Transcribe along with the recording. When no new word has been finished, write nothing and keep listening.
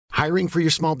Hiring for your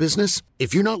small business?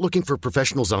 If you're not looking for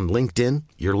professionals on LinkedIn,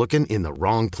 you're looking in the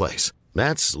wrong place.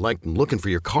 That's like looking for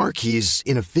your car keys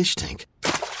in a fish tank.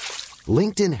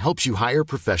 LinkedIn helps you hire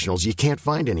professionals you can't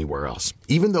find anywhere else,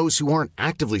 even those who aren't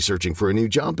actively searching for a new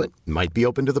job but might be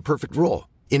open to the perfect role.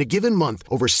 In a given month,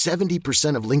 over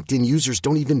 70% of LinkedIn users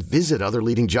don't even visit other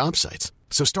leading job sites.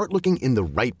 So start looking in the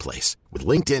right place. With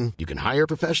LinkedIn, you can hire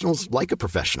professionals like a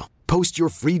professional. Post your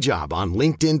free job on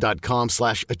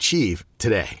linkedin.com/achieve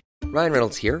today. Ryan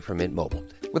Reynolds here from Mint Mobile.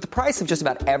 With the price of just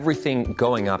about everything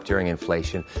going up during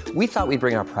inflation, we thought we'd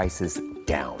bring our prices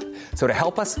down. So to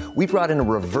help us, we brought in a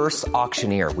reverse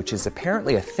auctioneer, which is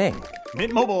apparently a thing.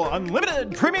 Mint Mobile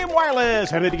Unlimited Premium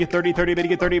Wireless. How to get 30, 30, bit to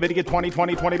get 30, bit to get 20,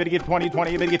 20, 20, bit to get 20,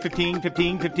 20, bit to get 15,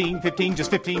 15, 15, 15,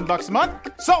 just $15 a month?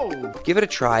 Sold! Give it a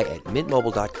try at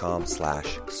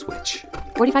mintmobile.com/switch.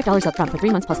 $45 up front for 3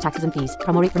 months plus taxes and fees.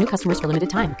 Promo rate for new customers for limited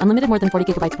time. Unlimited more than 40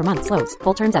 gigabytes per month. Slows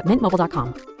full terms at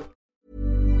mintmobile.com.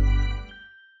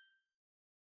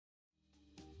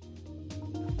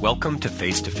 Welcome to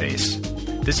Face to Face.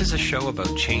 This is a show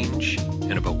about change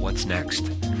and about what's next.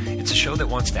 It's a show that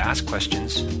wants to ask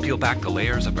questions, peel back the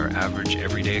layers of our average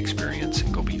everyday experience,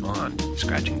 and go beyond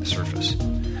scratching the surface.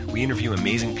 We interview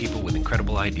amazing people with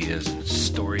incredible ideas and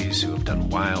stories who have done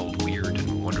wild, weird,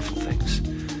 and wonderful things.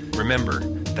 Remember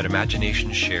that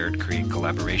imagination shared create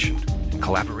collaboration, and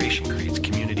collaboration creates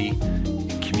community,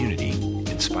 and community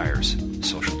inspires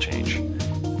social change.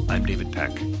 I'm David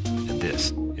Peck, and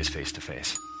this is Face to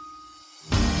Face.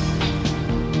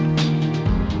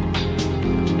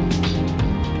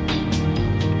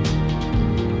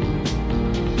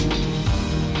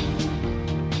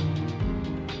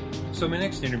 So my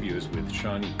next interview is with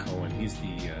Shawnee Cohen. He's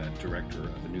the director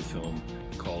of a new film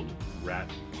called Rat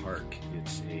Park.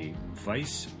 It's a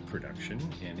Vice production,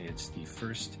 and it's the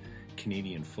first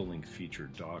Canadian full-length feature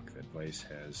doc that Vice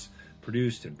has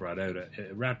produced and brought out.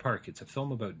 Rat Park, it's a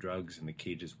film about drugs and the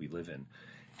cages we live in.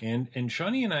 And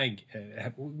Shawnee and I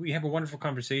we have a wonderful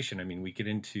conversation. I mean, we get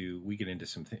into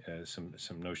some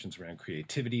notions around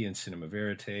creativity and cinema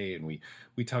verite, and we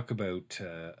talk about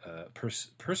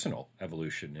personal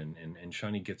evolution. And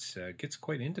Shawnee gets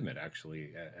quite intimate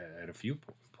actually at a few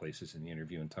places in the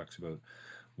interview, and talks about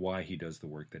why he does the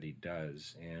work that he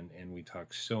does. And we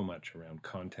talk so much around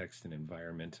context and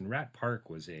environment. And Rat Park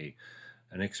was an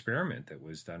experiment that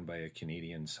was done by a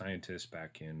Canadian scientist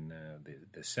back in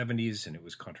the 70s, and it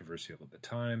was controversial at the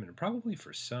time, and probably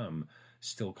for some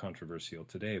still controversial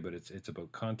today. But it's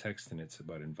about context, and it's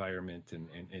about environment, and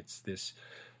it's this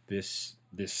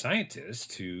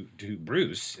scientist who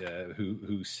Bruce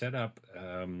who set up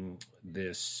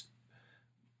this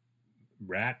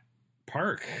rat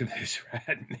park, this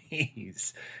rat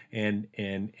maze, and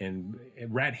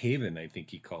Rat Haven, I think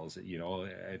he calls it. You know,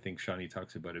 I think Shawnee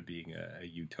talks about it being a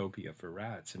utopia for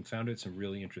rats, and found out some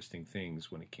really interesting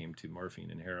things when it came to morphine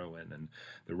and heroin, and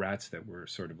the rats that were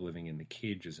sort of living in the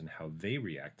cages, and how they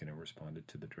reacted and responded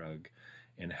to the drug,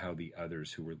 and how the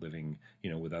others who were living, you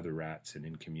know, with other rats and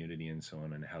in community and so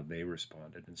on, and how they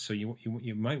responded. And so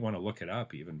you might want to look it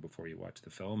up even before you watch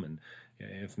the film, and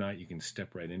if not, you can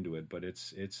step right into it. But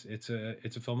it's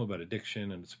a film about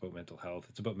addiction, and it's about mental health.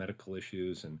 It's about medical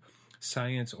issues and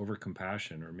science over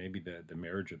compassion, or maybe the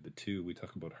marriage of the two. We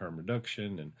talk about harm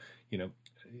reduction and, you know,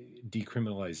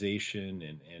 decriminalization,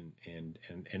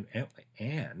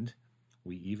 and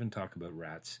we even talk about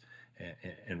rats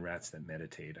and rats that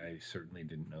meditate. I certainly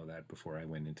didn't know that before I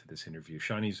went into this interview.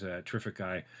 Shawnee's a terrific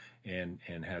guy and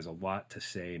has a lot to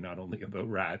say, not only about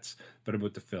rats, but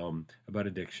about the film, about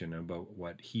addiction, about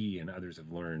what he and others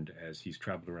have learned as he's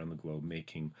traveled around the globe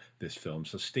making this film.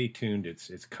 So stay tuned.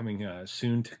 It's coming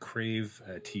soon to Crave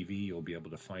TV. You'll be able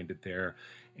to find it there.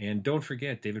 And don't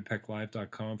forget,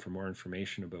 davidpecklive.com for more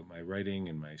information about my writing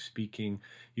and my speaking.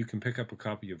 You can pick up a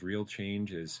copy of Real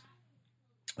Change is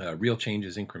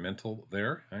Incremental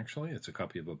there, actually. It's a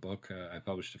copy of a book I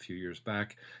published a few years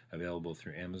back, available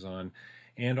through Amazon.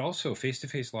 And also,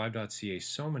 face2facelive.ca,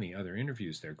 so many other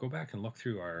interviews there. Go back and look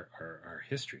through our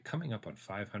history, coming up on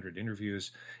 500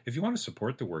 interviews. If you want to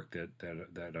support the work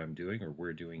that I'm doing or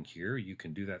we're doing here, you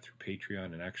can do that through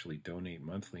Patreon and actually donate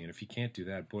monthly. And if you can't do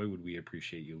that, boy, would we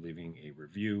appreciate you leaving a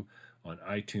review on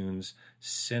iTunes.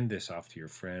 Send this off to your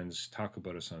friends. Talk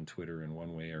about us on Twitter in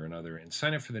one way or another. And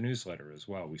sign up for the newsletter as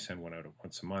well. We send one out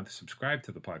once a month. Subscribe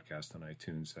to the podcast on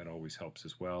iTunes. That always helps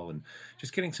as well. And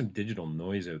just getting some digital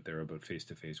noise out there about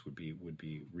face-to-face would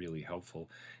be really helpful.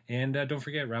 And don't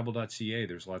forget rabble.ca.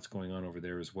 There's lots going on over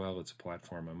there as well. It's a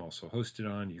platform I'm also hosted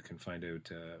on. You can find out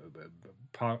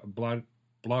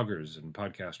bloggers and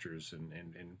podcasters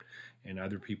and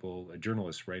other people,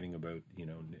 journalists writing about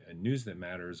news that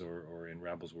matters, or in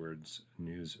Rabble's words,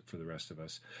 news for the rest of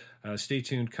us. Stay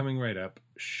tuned. Coming right up,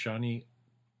 Shawnee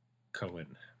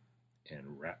Cohen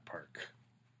and Rat Park.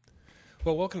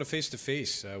 Well, welcome to Face to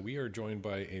Face. We are joined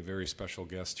by a very special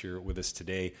guest here with us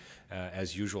today,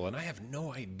 as usual. And I have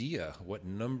no idea what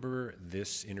number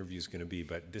this interview is going to be,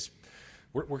 but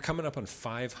we're coming up on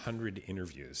 500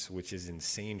 interviews, which is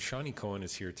insane. Shawnee Cohen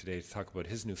is here today to talk about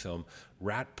his new film,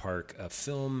 Rat Park, a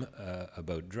film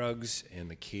about drugs and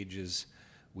the cages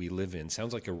we live in.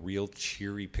 Sounds like a real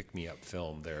cheery pick-me-up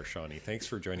film there, Shawnee. Thanks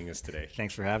for joining us today.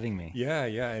 Thanks for having me. Yeah.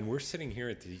 And we're sitting here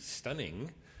at the stunning,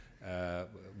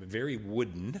 very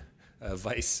wooden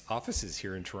Vice offices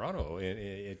here in Toronto,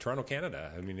 in Toronto,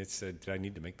 Canada. I mean, did I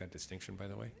need to make that distinction, by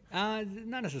the way?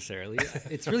 Not necessarily.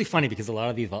 It's really funny because a lot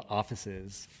of these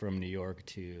offices from New York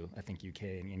to, I think,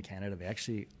 UK and Canada, they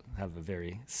actually have a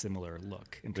very similar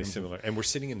look. And we're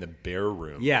sitting in the Bear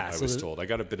Room, I was told. I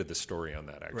got a bit of the story on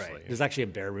that, actually. Right. There's actually a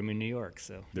Bear Room in New York.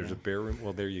 There's a Bear Room.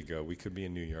 Well, there you go. We could be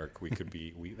in New York. We could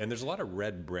be... and there's a lot of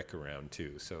red brick around,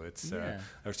 too. So it's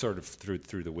sort of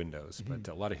through the windows. Mm-hmm.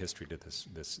 But a lot of history to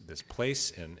this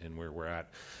place and where we're at.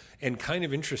 And kind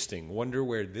of interesting. Wonder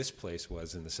where this place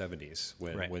was in the 70s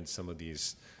when some of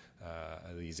this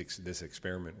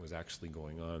experiment was actually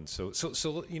going on. So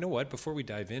you know what? Before we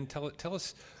dive in, tell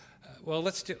us. Well,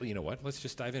 let's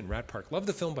just dive in. Rat Park. Love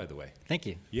the film, by the way. Thank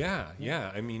you. Yeah.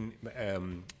 I mean,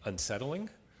 unsettling,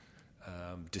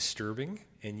 disturbing,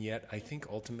 and yet I think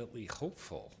ultimately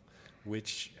hopeful.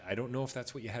 Which I don't know if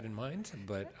that's what you had in mind,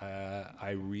 but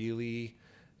I really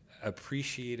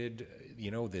appreciated,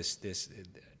 this.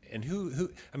 And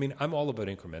I mean, I'm all about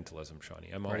incrementalism,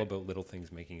 Shawnee. I'm all about little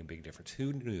things making a big difference.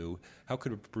 Who knew, how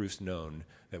could Bruce known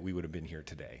that we would have been here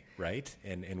today, right?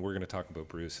 And we're going to talk about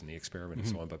Bruce and the experiment and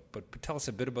so on, but tell us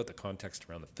a bit about the context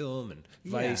around the film and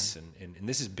Vice, and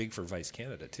this is big for Vice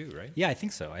Canada too, right? Yeah, I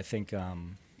think so. I think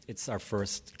it's our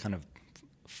first kind of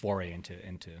foray into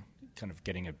kind of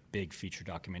getting a big feature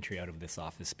documentary out of this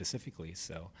office specifically.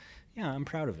 So, yeah, I'm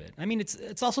proud of it. I mean,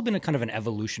 it's also been a kind of an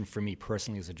evolution for me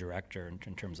personally as a director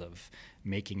in terms of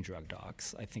making drug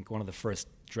docs. I think one of the first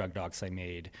drug docs I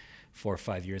made 4 or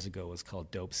 5 years ago was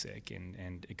called Dope Sick,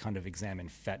 and it kind of examined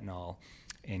fentanyl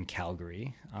in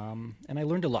Calgary. And I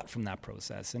learned a lot from that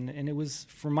process. And it was,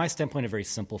 from my standpoint, a very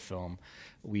simple film.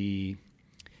 We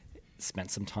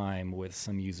spent some time with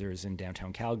some users in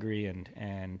downtown Calgary,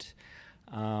 and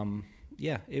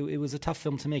it was a tough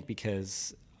film to make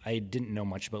because I didn't know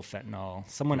much about fentanyl.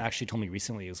 Someone actually told me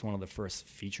recently it was one of the first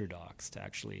feature docs to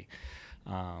actually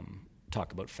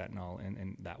talk about fentanyl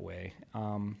in that way.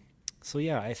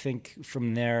 I think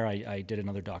from there I did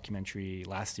another documentary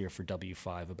last year for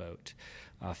W5 about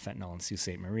fentanyl in Sault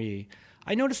Ste. Marie.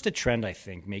 I noticed a trend, I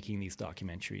think, making these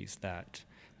documentaries, that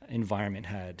environment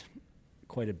had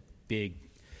quite a big...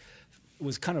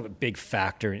 was kind of a big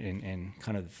factor in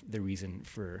kind of the reason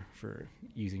for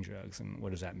using drugs. And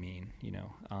what does that mean?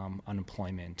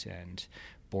 Unemployment and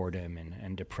boredom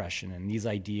and depression. And these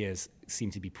ideas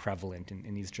seem to be prevalent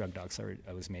in these drug docs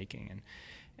I was making.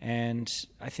 And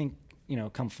I think,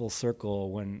 come full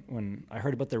circle, when I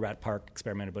heard about the Rat Park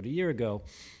experiment about a year ago,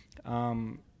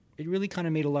 it really kind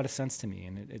of made a lot of sense to me.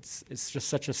 And it's just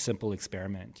such a simple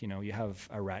experiment. You have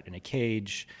a rat in a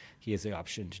cage. He has the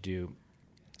option to do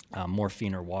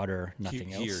morphine or water,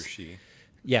 nothing else. He or she.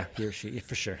 Yeah, he or she,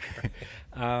 for sure.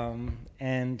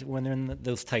 And when they're in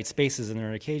those tight spaces and they're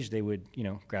in a cage, they would,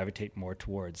 gravitate more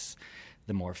towards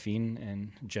the morphine,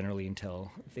 and generally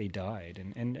until they died.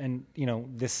 And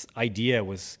this idea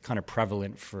was kind of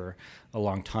prevalent for a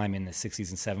long time in the 60s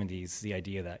and 70s, the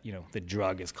idea that, the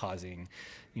drug is causing,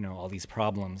 all these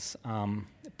problems.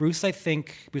 Bruce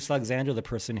Alexander, the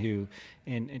person who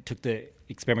took the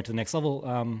experiment to the next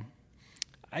level,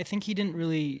 I think he didn't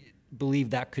really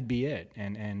believe that could be it.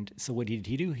 And so what did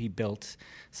he do? He built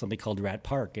something called Rat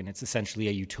Park, and it's essentially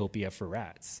a utopia for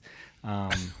rats.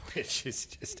 Which is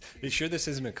just... Are you sure this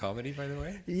isn't a comedy, by the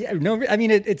way? Yeah, no, I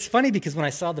mean, it's funny because when I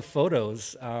saw the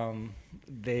photos,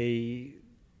 they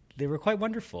were quite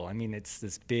wonderful. I mean, it's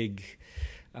this big...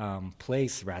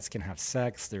 place. Rats can have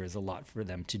sex. There is a lot for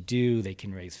them to do. They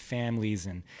can raise families,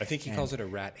 and I think he calls it a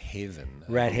rat haven.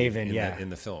 Rat haven, in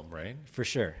the film, right? For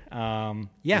sure.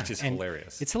 Which is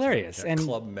hilarious. It's hilarious. Yeah, and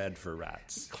Club Med for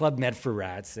rats. Club Med for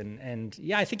rats, and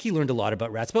I think he learned a lot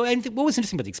about rats. But what was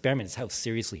interesting about the experiment is how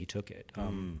seriously he took it.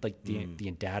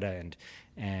 The data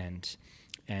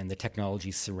the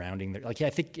technology surrounding I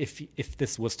think if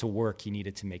this was to work, he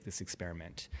needed to make this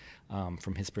experiment,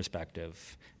 from his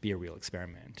perspective, be a real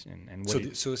experiment. And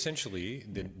so essentially,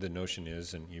 the notion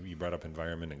is, and you brought up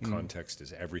environment and context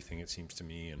is everything, it seems to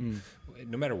me, and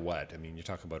no matter what, I mean, you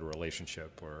talk about a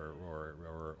relationship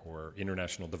or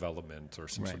international development or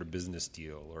some sort of business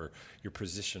deal or your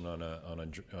position on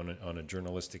a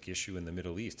journalistic issue in the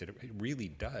Middle East. It really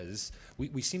does.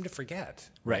 We seem to forget,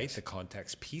 right, the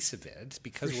context piece of it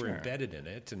because we're embedded in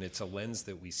it, and it's a lens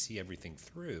that we see everything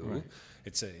through. Right.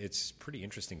 It's pretty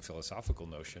interesting philosophical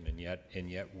notion, and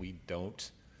yet we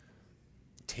don't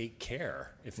take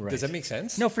care. Does that make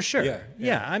sense? No, for sure.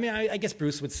 Yeah. I mean, I guess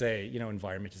Bruce would say,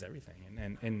 environment is everything,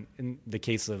 and in the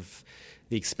case of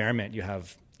the experiment, you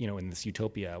have, in this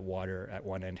utopia, water at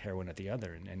one end, heroin at the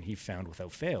other, and he found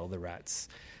without fail the rats,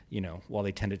 while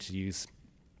they tended to use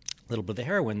a little bit of the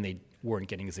heroin, they weren't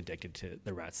getting as addicted to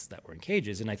the rats that were in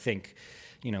cages. And I think,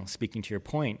 speaking to your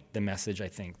point, the message I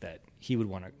think that he would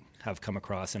want to have come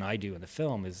across, and I do in the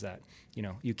film, is that,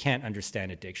 you can't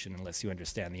understand addiction unless you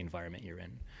understand the environment you're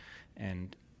in.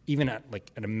 And even at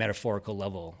a metaphorical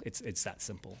level, it's that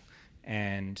simple.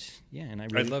 And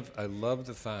I love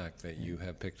the fact that you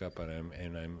have picked up on him,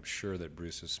 and I'm sure that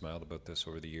Bruce has smiled about this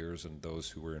over the years, and those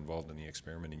who were involved in the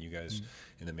experiment, and you guys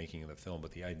in the making of the film.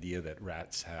 But the idea that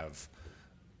rats have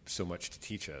so much to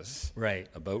teach us,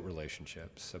 about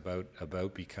relationships,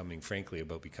 about becoming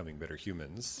better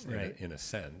humans, in a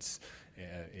sense,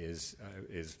 is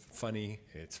funny.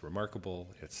 It's remarkable.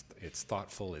 It's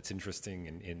thoughtful. It's interesting,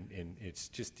 and it's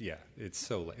just it's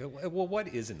so well. What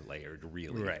isn't layered,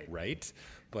 really, right?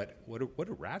 But what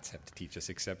do rats have to teach us?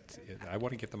 Except I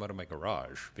want to get them out of my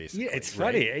garage, basically. Yeah, it's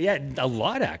funny. Yeah, a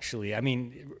lot actually. I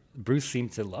mean, Bruce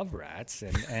seemed to love rats,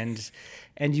 and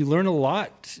you learn a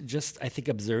lot just, I think,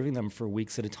 observing them for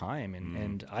weeks at a time.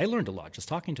 And I learned a lot just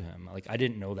talking to him. I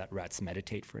didn't know that rats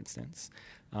meditate, for instance.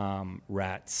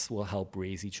 Rats will help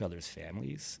raise each other's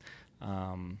families.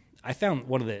 I found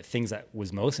one of the things that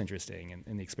was most interesting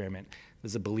in the experiment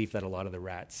was the belief that a lot of the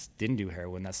rats didn't do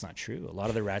heroin. That's not true. A lot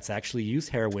of the rats actually use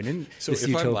heroin in this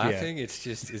utopia. I'm laughing, it's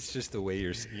just the way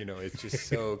you're, it's just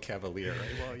so cavalier,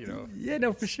 right? Well, Yeah,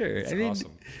 no, for sure. It's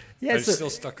awesome. Yeah, I'm still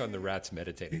stuck on the rats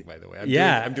meditating, by the way.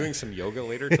 I'm doing some yoga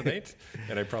later tonight,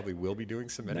 and I probably will be doing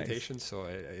some meditation, so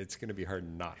it's going to be hard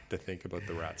not to think about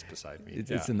the rats beside me.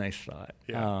 It's a nice thought.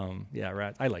 Yeah.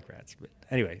 Rats. I like rats, but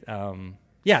anyway,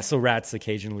 so rats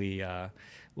occasionally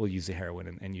will use the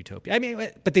heroin in utopia. I mean,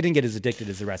 but they didn't get as addicted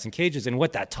as the rats in cages. And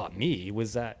what that taught me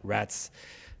was that rats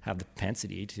have the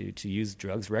propensity to use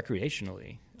drugs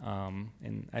recreationally.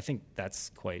 And I think that's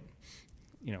quite,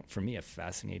 for me, a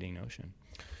fascinating notion.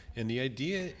 And the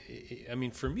idea, I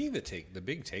mean, for me, the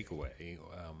big takeaway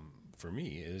for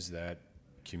me is that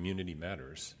community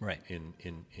matters, in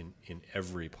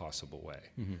every possible way.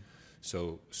 Mm-hmm.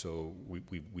 So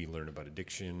we learn about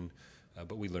addiction.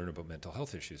 But we learn about mental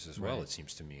health issues as well, it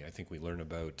seems to me. I think we learn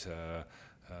about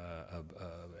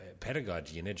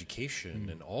pedagogy and education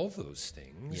and all those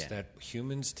things that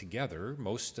humans together,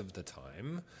 most of the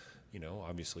time,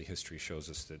 obviously history shows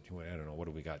us that, I don't know, what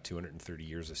do we got, 230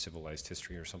 years of civilized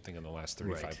history or something in the last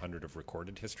 3,500 of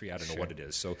recorded history? I don't know what it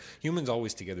is. So humans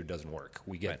always together doesn't work.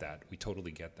 We get that. We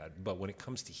totally get that. But when it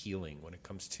comes to healing, when it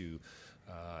comes to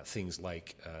things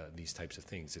like these types of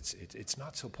things, it's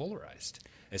not so polarized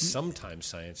as sometimes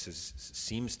science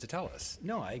seems to tell us.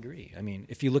 No, I agree. I mean,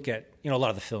 if you look at, a lot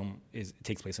of the film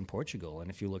takes place in Portugal,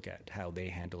 and if you look at how they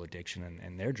handle addiction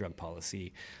and their drug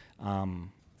policy,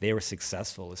 they were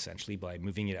successful essentially by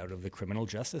moving it out of the criminal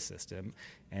justice system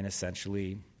and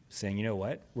essentially saying, you know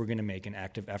what, we're going to make an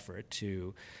active effort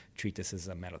to treat this as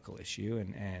a medical issue,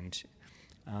 and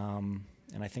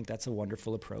I think that's a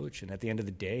wonderful approach. And at the end of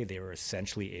the day, they were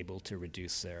essentially able to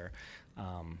reduce their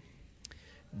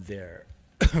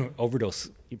overdose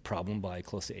problem by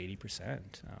close to 80%.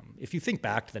 If you think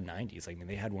back to the 90s,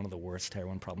 they had one of the worst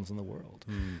heroin problems in the world.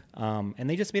 And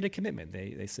they just made a commitment.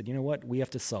 They said, you know what, we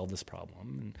have to solve this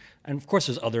problem. And of course,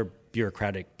 there's other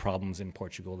bureaucratic problems in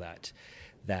Portugal that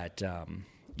are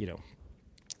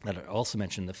also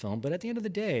mentioned in the film. But at the end of the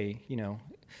day,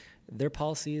 their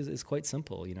policy is quite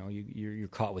simple. You're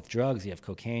caught with drugs, you have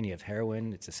cocaine, you have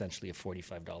heroin. It's essentially a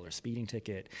 $45 speeding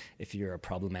ticket. If you're a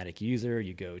problematic user,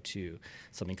 you go to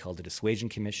something called the Dissuasion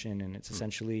Commission, and it's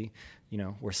essentially,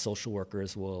 where social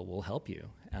workers will help you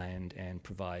and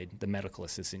provide the medical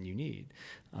assistance you need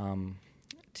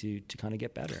to kind of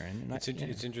get better. And it's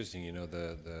interesting,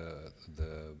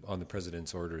 the on the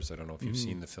president's orders. I don't know if you've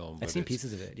seen the film. I've seen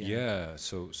pieces of it. Yeah.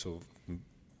 So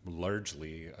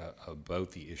largely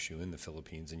about the issue in the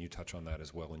Philippines, and you touch on that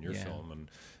as well in your film.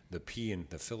 And the P in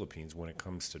the Philippines, when it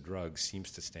comes to drugs,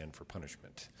 seems to stand for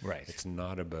punishment. Right. It's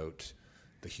not about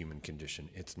the human condition.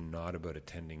 It's not about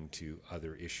attending to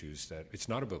other issues. It's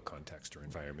not about context or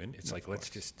environment. It's like let's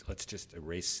just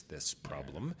erase this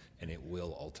problem, and it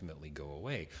will ultimately go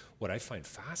away. What I find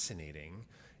fascinating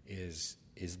is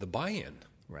the buy-in,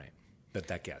 right,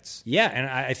 that gets. Yeah, and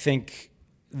I think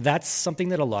that's something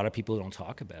that a lot of people don't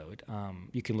talk about.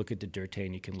 You can look at Duterte,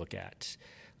 and you can look at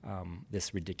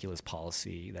this ridiculous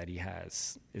policy that he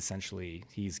has. Essentially,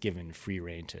 he's given free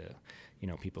rein to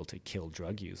people to kill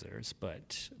drug users,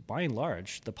 but by and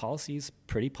large, the policy is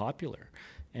pretty popular.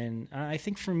 And I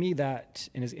think for me that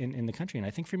in the country, and I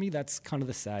think for me that's kind of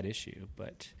the sad issue.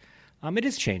 But it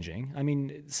is changing. I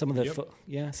mean, some of the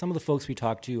some of the folks we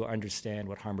talk to understand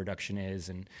what harm reduction is,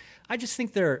 and I just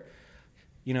think they're,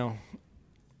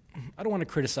 I don't want to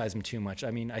criticize them too much.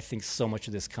 I mean, I think so much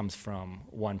of this comes from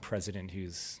one president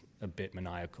who's a bit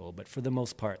maniacal, but for the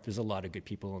most part, there's a lot of good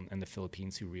people in the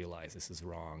Philippines who realize this is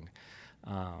wrong.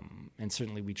 And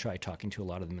certainly we try talking to a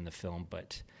lot of them in the film,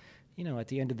 but, at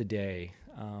the end of the day,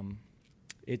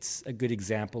 it's a good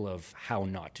example of how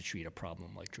not to treat a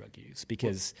problem like drug use.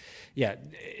 Because,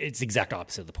 it's the exact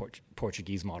opposite of the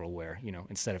Portuguese model where,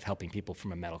 instead of helping people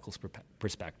from a medical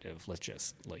perspective, let's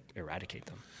just, eradicate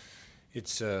them.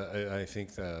 It's I think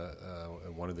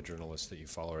one of the journalists that you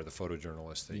follow, or the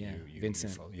photojournalist that you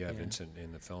Vincent. follow, Vincent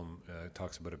in the film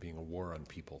talks about it being a war on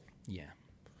people. Yeah.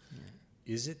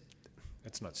 Is it?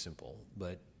 It's not simple,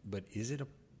 but is it a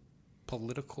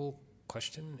political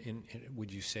question?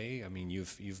 Would you say? I mean,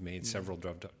 you've made several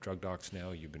drug docs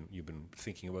now. You've been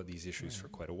thinking about these issues for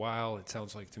quite a while. It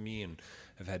sounds like to me, and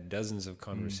I've had dozens of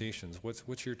conversations.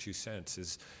 What's your 2 cents?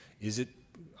 Is it?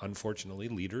 Unfortunately,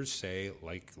 leaders say,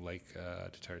 like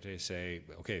Duterte say,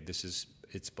 okay,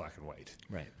 it's black and white.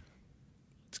 Right.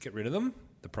 Let's get rid of them.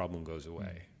 The problem goes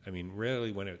away. I mean,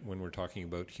 really, when we're talking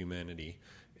about humanity,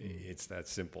 it's that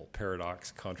simple: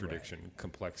 paradox, contradiction,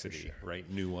 complexity, right?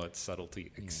 Nuance,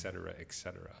 subtlety, et cetera, et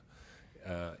cetera.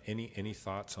 Any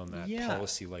thoughts on that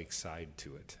policy-like side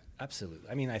to it? Absolutely.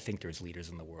 I mean, I think there's leaders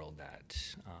in the world that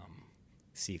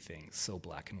see things so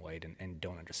black and white and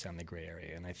don't understand the gray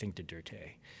area. And I think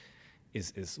Duterte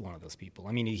is one of those people.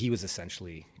 I mean, he was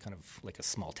essentially kind of like a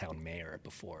small town mayor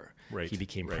before he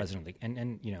became president.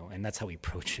 And that's how he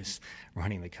approaches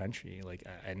running the country.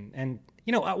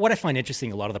 What I find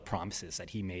interesting, a lot of the promises that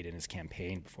he made in his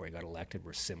campaign before he got elected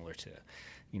were similar to,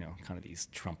 kind of these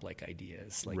Trump-like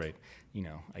ideas.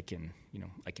 I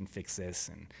can fix this,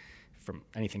 and from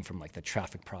anything from like the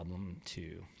traffic problem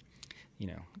to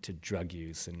drug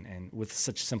use, and with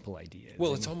such simple ideas.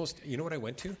 Well, it's almost, what I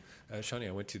went to? Shawnee,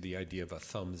 I went to the idea of a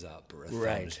thumbs up or a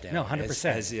thumbs down. No, 100%.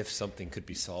 As if something could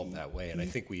be solved that way. And I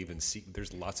think we even see,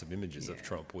 there's lots of images of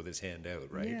Trump with his hand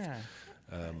out, right? Yeah.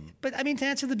 But I mean, to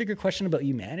answer the bigger question about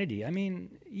humanity, I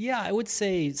mean, I would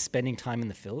say spending time in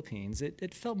the Philippines,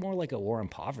 it felt more like a war on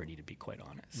poverty, to be quite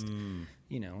honest.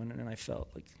 And I felt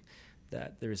like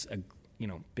that there's a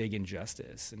big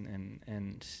injustice,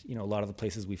 and a lot of the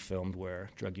places we filmed where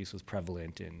drug use was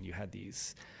prevalent, and you had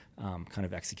these kind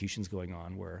of executions going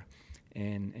on were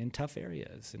in tough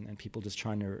areas, and people just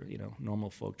trying to, normal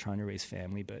folk trying to raise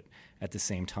family, but at the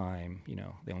same time,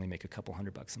 they only make a couple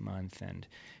 $100 a month,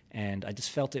 and I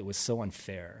just felt it was so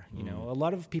unfair. A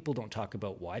lot of people don't talk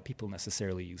about why people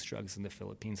necessarily use drugs in the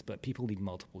Philippines, but people need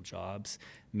multiple jobs.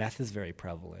 Meth is very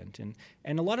prevalent, and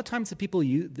a lot of times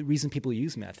the reason people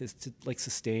use meth is to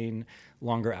sustain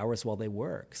longer hours while they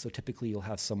work. So typically you'll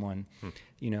have someone,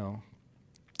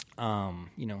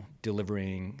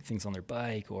 delivering things on their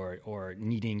bike, or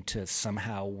needing to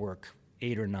somehow work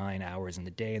 8 or 9 hours in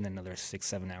the day and then another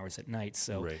 6-7 hours at night.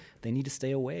 So they need to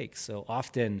stay awake. So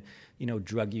often,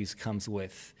 drug use comes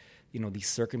with, these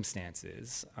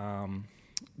circumstances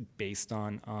based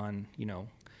on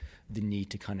the need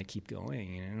to kind of keep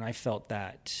going. And I felt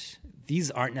that these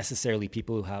aren't necessarily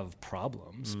people who have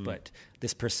problems, but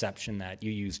this perception that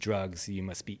you use drugs, you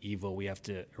must be evil, we have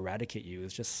to eradicate you,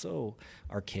 is just so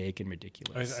archaic and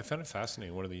ridiculous. I found it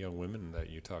fascinating. One of the young women that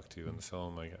you talked to in the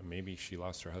film, maybe she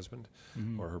lost her husband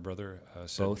or her brother.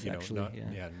 Said, both, actually.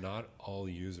 Not all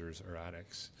users are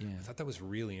addicts. Yeah. I thought that was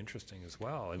really interesting as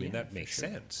well. I mean, that makes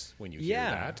sense when you hear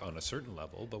that on a certain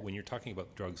level, but when you're talking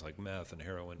about drugs like meth and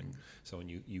heroin and so on,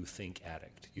 you think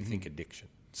addict, you think addiction.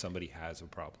 Somebody has a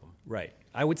problem. Right.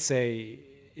 I would say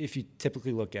if you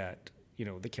typically look at,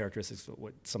 the characteristics of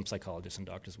what some psychologists and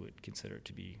doctors would consider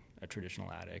to be a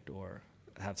traditional addict or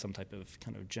have some type of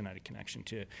kind of genetic connection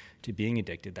to being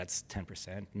addicted. That's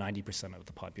 10%. 90% of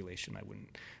the population I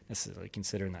wouldn't necessarily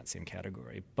consider in that same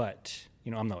category. But,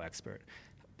 I'm no expert.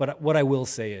 But what I will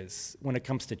say is, when it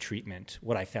comes to treatment,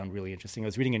 what I found really interesting, I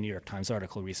was reading a New York Times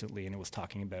article recently, and it was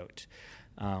talking about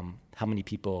how many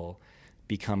people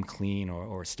become clean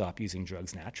or stop using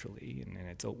drugs naturally, and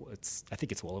it's I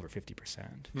think it's well over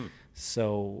 50%.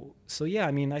 So yeah,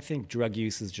 I mean, I think drug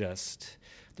use is just,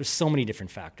 there's so many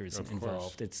different factors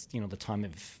involved. It's the time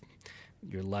of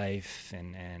your life,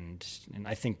 and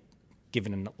I think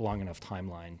given a long enough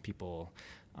timeline, people,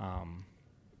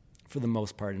 for the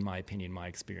most part, in my opinion, my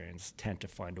experience, tend to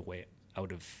find a way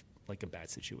out of like a bad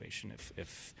situation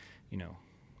if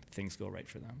things go right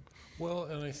for them. Well,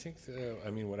 and I think,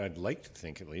 what I'd like to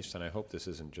think at least, and I hope this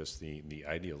isn't just the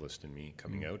idealist in me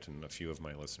coming out, and a few of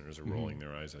my listeners are rolling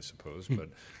their eyes, I suppose, but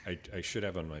I should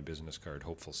have on my business card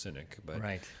hopeful cynic. But,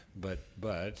 right.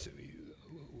 But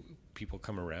people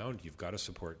come around, you've got a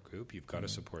support group, you've got a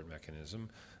support mechanism.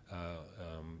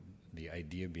 The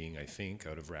idea being, I think,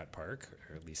 out of Rat Park,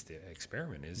 or at least the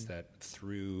experiment, is that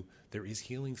there is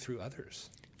healing through others.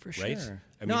 For right? sure.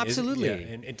 No, absolutely.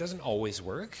 And it doesn't always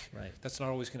work. Right. That's not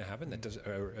always going to happen. That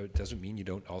doesn't mean you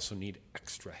don't also need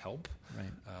extra help,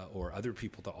 right, or other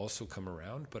people to also come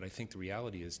around. But I think the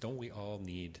reality is, don't we all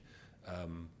need a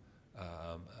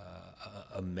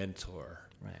mentor,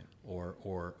 right,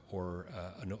 or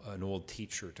an old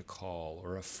teacher to call,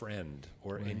 or a friend,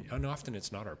 or right, and often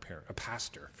it's not our parent, a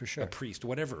pastor, for sure, a priest,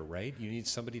 whatever. Right? You need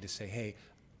somebody to say, "Hey,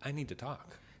 I need to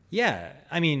talk." Yeah,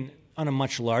 I mean, on a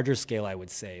much larger scale, I would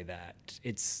say that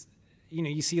it's,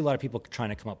 you see a lot of people trying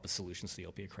to come up with solutions to the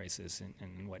opiate crisis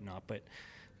and whatnot, but,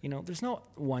 there's no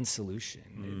one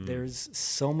solution. There's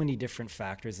so many different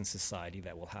factors in society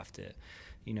that we'll have to,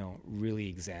 really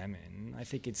examine. I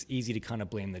think it's easy to kind of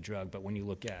blame the drug, but when you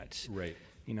look at, right,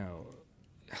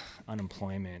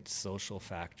 unemployment, social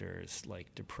factors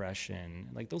like depression,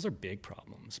 like those are big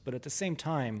problems. But at the same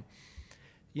time,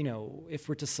 if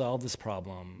we're to solve this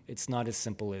problem, it's not as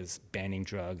simple as banning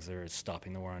drugs or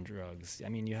stopping the war on drugs. I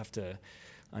mean, you have to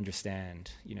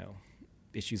understand,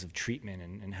 issues of treatment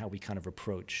and how we kind of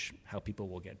approach how people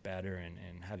will get better, and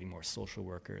having more social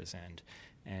workers and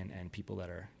people that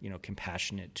are,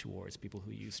 compassionate towards people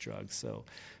who use drugs. So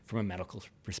from a medical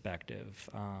perspective,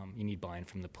 you need buy-in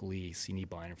from the police, you need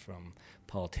buy-in from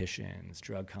politicians,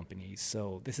 drug companies.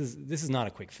 So this is not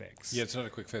a quick fix. Yeah, it's not a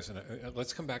quick fix. And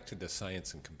let's come back to the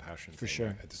science and compassion For thing.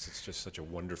 sure. It's just such a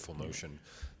wonderful notion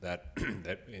that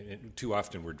too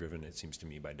often we're driven, it seems to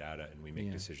me, by data, and we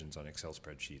make decisions on Excel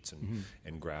spreadsheets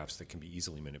and graphs that can be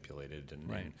easily manipulated.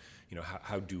 And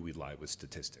how do we lie with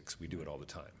statistics? We do it all the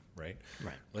time, right?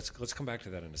 Right. Let's come back to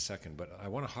that in a second, but I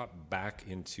want to hop back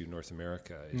into North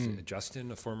America. Is it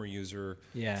Justin, a former user?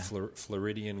 Yeah.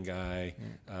 Floridian guy.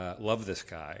 Love this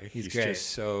guy. He's great.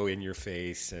 Just so in your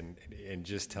face and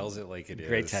just tells it like it is.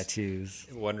 Great tattoos.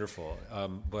 Wonderful.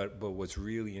 But what's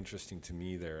really interesting to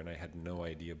me there, and I had no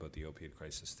idea about the opiate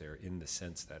crisis there, in the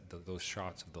sense that those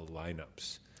shots of the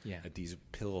lineups at these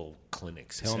pill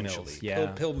clinics, pill essentially,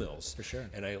 mills, pill mills, for sure.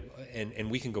 And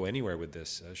we can go anywhere with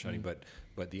this, Shani,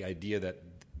 but the idea that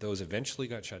those eventually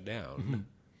got shut down,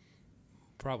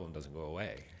 problem doesn't go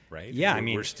away, right? Yeah,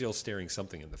 we're still staring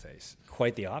something in the face.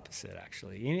 Quite the opposite,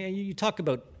 actually. You talk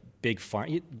about big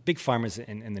farmers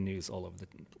in the news all over the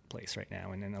place right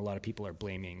now, and a lot of people are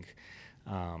blaming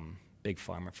big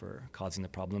pharma for causing the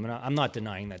problem. And I'm not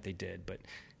denying that they did, but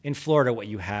in Florida, what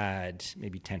you had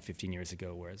maybe 10, 15 years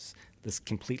ago was this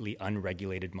completely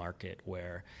unregulated market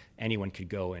where anyone could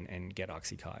go and get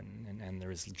OxyContin, and there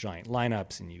was giant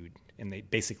lineups, and they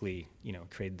basically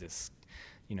created this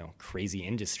crazy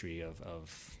industry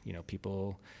of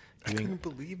people I couldn't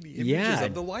believe the images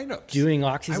of the lineups. Doing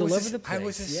oxys all over the place. I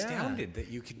was astounded that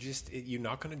you could you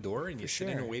knock on a door and you sit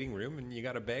in a waiting room and you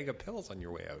got a bag of pills on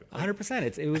your way out.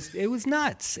 100%. It was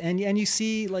nuts. And you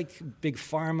see like big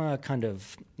pharma kind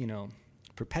of,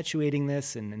 perpetuating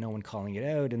this and no one calling it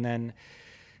out. And then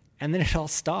it all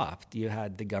stopped. You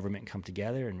had the government come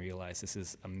together and realize this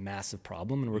is a massive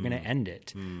problem and we're going to end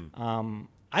it.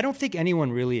 I don't think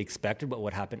anyone really expected what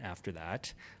would happen after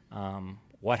that.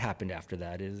 What happened after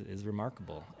that is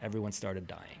remarkable. Everyone started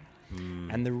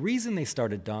dying. And the reason they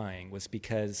started dying was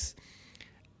because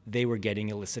they were getting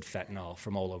illicit fentanyl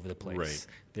from all over the place. Right.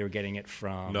 They were getting it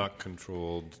from... Not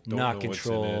controlled.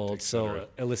 So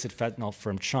illicit fentanyl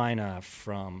from China,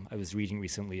 I was reading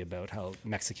recently about how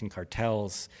Mexican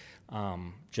cartels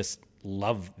just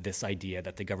love this idea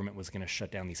that the government was going to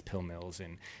shut down these pill mills,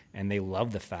 and they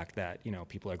love the fact that, you know,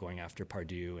 people are going after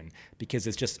Purdue, and because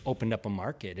it's just opened up a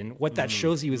market. And what that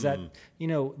shows you is that, you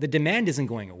know, the demand isn't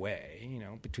going away. You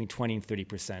know, between 20 and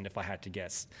 30%, if I had to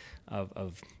guess,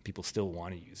 of people still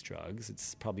want to use drugs.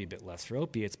 It's probably a bit less for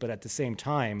opiates, but at the same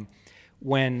time,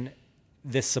 when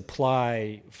the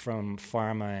supply from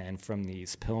pharma and from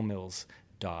these pill mills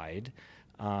died,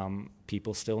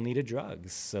 people still needed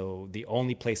drugs. So the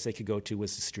only place they could go to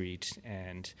was the street,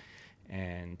 and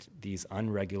these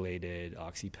unregulated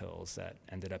oxy pills that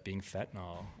ended up being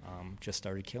fentanyl just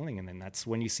started killing. And then that's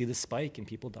when you see the spike in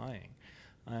people dying.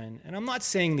 And I'm not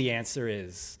saying the answer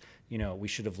is, you know, we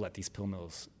should have let these pill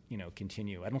mills, you know,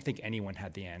 continue. I don't think anyone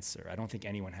had the answer. I don't think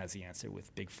anyone has the answer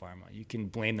with Big Pharma. You can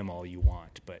blame them all you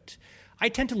want, but I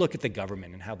tend to look at the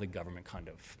government and how the government kind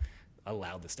of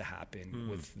allowed this to happen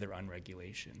with their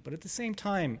unregulation. But at the same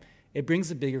time, it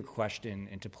brings a bigger question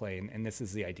into play, and this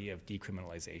is the idea of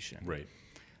decriminalization. Right.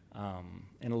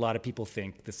 And a lot of people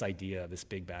think this idea, this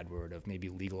big bad word of maybe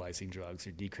legalizing drugs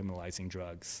or decriminalizing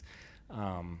drugs,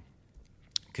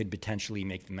 could potentially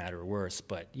make the matter worse.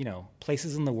 But, you know,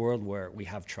 places in the world where we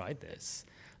have tried this,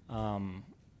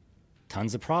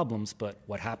 tons of problems, but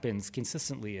what happens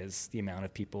consistently is the amount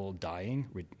of people dying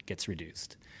gets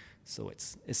reduced. So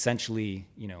it's essentially,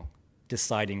 you know,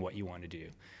 deciding what you want to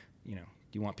do. You know,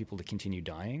 do you want people to continue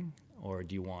dying, or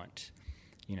do you want,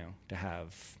 you know, to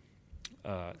have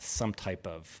some type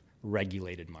of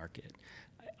regulated market?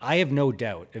 I have no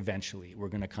doubt eventually we're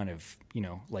going to kind of, you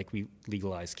know, like we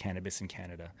legalized cannabis in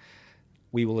Canada,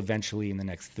 we will eventually in the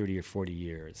next 30 or 40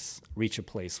 years reach a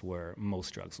place where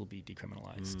most drugs will be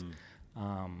decriminalized.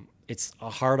 It's a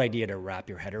hard idea to wrap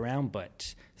your head around,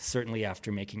 but certainly after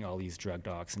making all these drug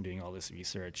docs and doing all this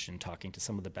research and talking to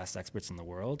some of the best experts in the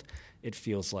world, it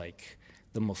feels like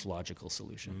the most logical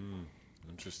solution.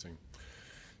 Interesting.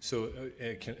 So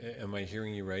am I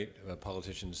hearing you right?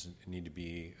 Politicians need to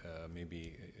be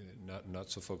maybe not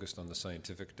so focused on the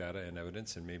scientific data and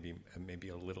evidence, and maybe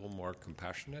a little more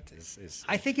compassionate?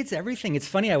 I think it's everything. It's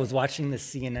funny, I was watching the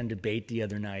CNN debate the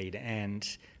other night, and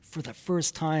for the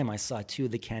first time I saw two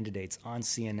of the candidates on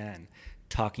CNN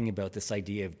talking about this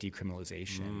idea of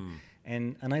decriminalization.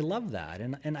 And I love that.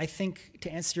 And I think,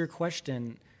 to answer your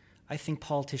question, I think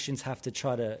politicians have to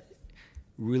try to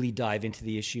really dive into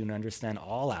the issue and understand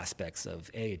all aspects of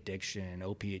addiction,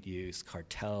 opiate use,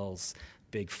 cartels,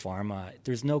 big pharma.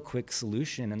 There's no quick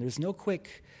solution, and there's no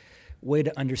quick way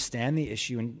to understand the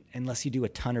issue unless you do a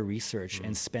ton of research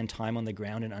and spend time on the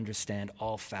ground and understand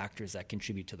all factors that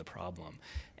contribute to the problem.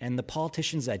 And the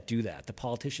politicians that do that, the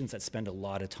politicians that spend a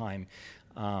lot of time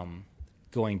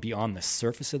going beyond the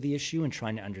surface of the issue and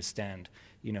trying to understand,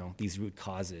 you know, these root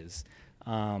causes,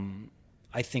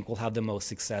 I think we'll have the most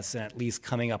success in at least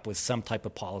coming up with some type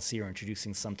of policy or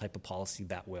introducing some type of policy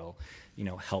that will, you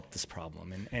know, help this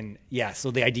problem. And yeah,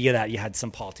 so the idea that you had some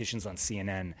politicians on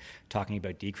CNN talking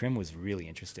about decrim was really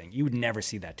interesting. You would never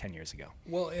see that 10 years ago.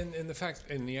 Well, and the fact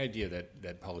and the idea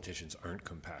that politicians aren't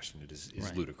compassionate is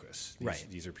Right. ludicrous.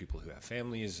 These are people who have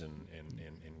families and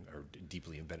are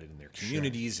deeply embedded in their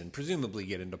communities and presumably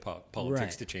get into politics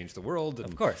Right. to change the world. And,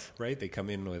 Of course. Right? They come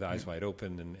in with eyes wide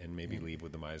open and maybe leave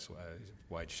with them eyes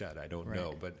wide shut. I don't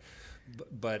know.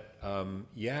 But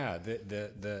yeah,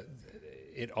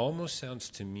 it almost sounds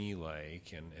to me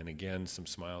like, and again, some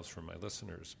smiles from my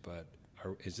listeners, but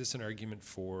is this an argument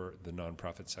for the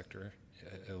nonprofit sector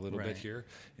a little bit here?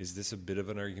 Is this a bit of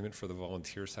an argument for the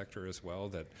volunteer sector as well,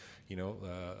 that, you know,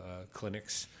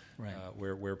 clinics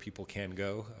where people can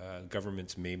go,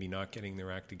 governments maybe not getting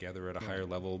their act together at a higher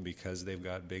level because they've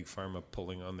got big pharma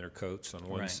pulling on their coats on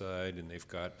one side, and they've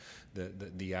got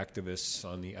the activists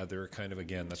on the other. Kind of,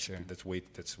 again,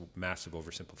 that's massive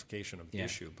oversimplification of the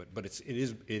issue, but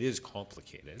it is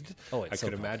complicated. I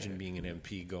could imagine being an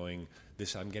MP going,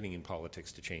 I'm getting in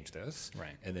politics to change this,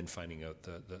 and then finding out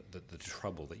the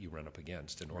trouble that you run up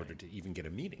against in order to even get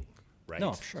a meeting. Right?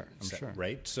 No, sure. I'm sure.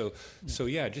 Right? So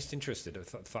yeah, just interested.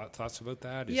 Thoughts about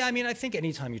that? Yeah, I mean, I think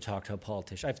anytime you talk to a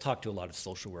politician, I've talked to a lot of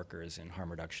social workers and harm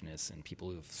reductionists and people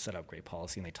who've set up great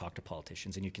policy, and they talk to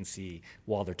politicians, and you can see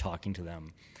while they're talking to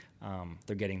them,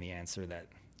 they're getting the answer that,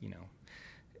 you know,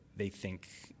 they think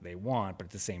they want, but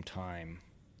at the same time,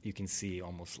 you can see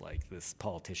almost like this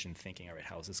politician thinking, all right,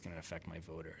 how is this going to affect my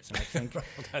voters? And I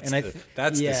think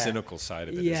that's the cynical side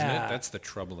of it, isn't it? That's the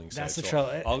troubling side. That's the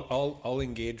trouble. I'll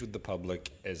engage with the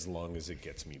public as long as it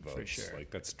gets me votes. For sure.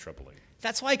 Like, that's troubling.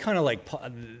 That's why I kind of like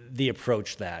the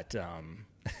approach that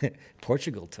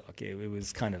Portugal took. It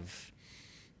was kind of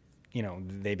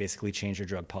they basically changed their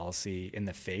drug policy in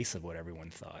the face of what everyone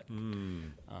thought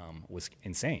was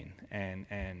insane, and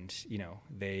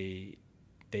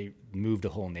they moved a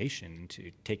whole nation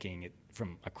to taking it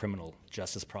from a criminal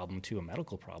justice problem to a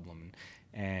medical problem,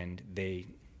 and they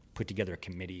put together a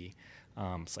committee,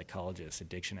 psychologists,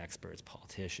 addiction experts,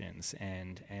 politicians,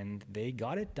 and they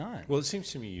got it done. Well, it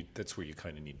seems to me that's where you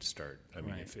kind of need to start. I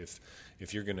mean, Right.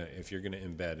 if you're gonna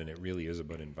embed, and it really is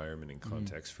about environment and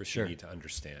context. First, Sure. you need to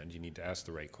understand. You need to ask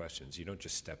the right questions. You don't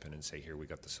just step in and say, "Here, we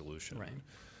got the solution." Right.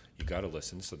 You got to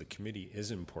listen. So the committee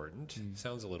is important.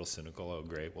 Sounds a little cynical. Oh,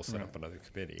 great, we'll set up another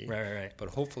committee. Right. But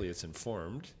hopefully, it's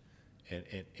informed.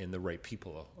 And the right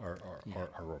people are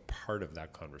a part of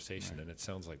that conversation, and it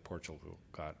sounds like Portugal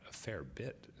got a fair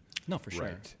bit. No, for sure.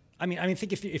 Right. I mean, I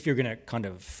think if you're going to kind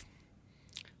of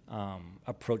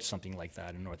approach something like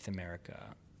that in North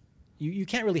America, you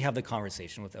can't really have the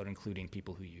conversation without including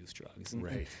people who use drugs. And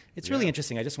Right. it's really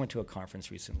interesting. I just went to a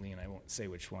conference recently, and I won't say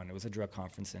which one. It was a drug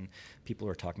conference, and people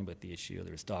were talking about the issue.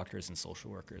 There was doctors and social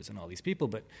workers and all these people,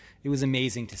 but it was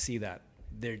amazing to see that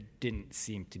there didn't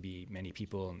seem to be many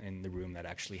people in the room that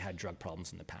actually had drug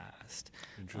problems in the past.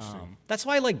 Interesting. That's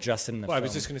why I like Justin in the Well, film. I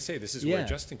was just going to say, this is where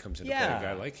Justin comes into play, a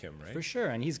guy like him, right? For sure,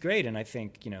 and he's great. And I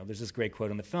think, there's this great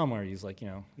quote in the film where he's like,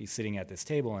 he's sitting at this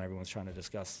table and everyone's trying to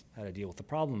discuss how to deal with the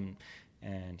problem.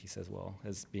 And he says, well,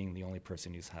 as being the only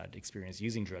person who's had experience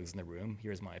using drugs in the room,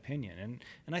 here's my opinion.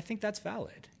 And I think that's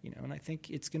valid, and I think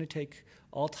it's going to take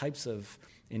all types of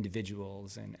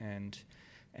individuals and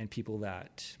people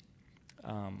that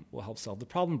will help solve the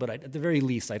problem. But at the very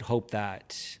least, I'd hope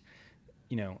that,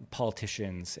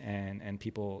 politicians and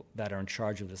people that are in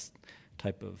charge of this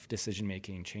type of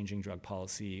decision-making, changing drug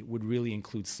policy, would really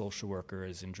include social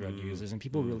workers and drug users and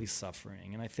people really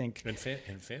suffering. And I think... And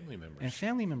family members. And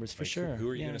family members, for sure. Who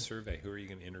are you going to survey? Who are you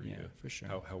going to interview? Yeah, for sure.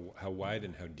 How wide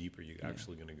and how deep are you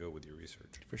actually going to go with your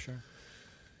research? For sure.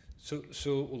 So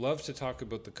love to talk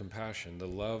about the compassion, the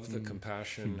love, the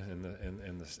compassion, and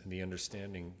the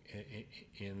understanding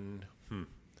in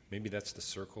maybe that's the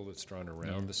circle that's drawn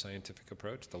around the scientific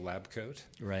approach, the lab coat.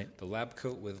 Right. The lab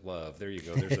coat with love. There you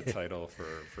go. There's a title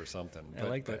for something. I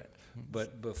like that.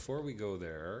 But before we go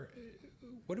there,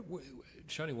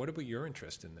 Shawnee, what about your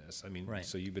interest in this? I mean, Right.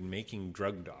 so you've been making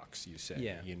drug docs, you say,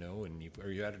 and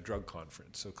you're at a drug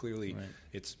conference. So clearly,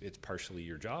 it's partially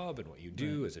your job and what you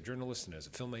do as a journalist and as a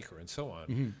filmmaker and so on.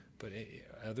 Mm-hmm. But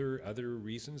other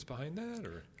reasons behind that,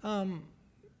 or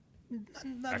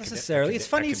Not necessarily. It's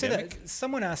funny you say that.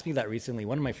 Someone asked me that recently.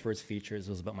 One of my first features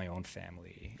was about my own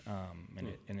family,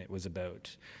 and it was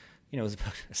about, it was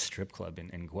about a strip club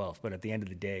in Guelph. But at the end of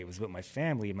the day, it was about my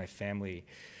family. And my family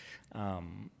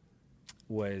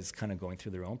was kind of going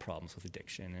through their own problems with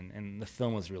addiction, and the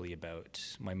film was really about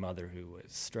my mother, who was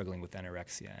struggling with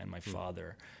anorexia, and my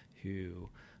father, who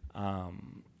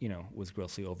was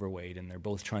grossly overweight, and they're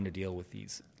both trying to deal with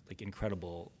these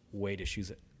incredible weight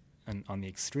issues on the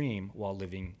extreme while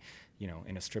living,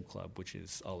 in a strip club, which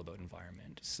is all about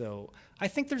environment. So I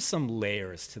think there's some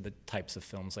layers to the types of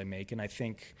films I make, and I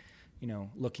think,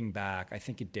 looking back, I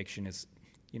think addiction is,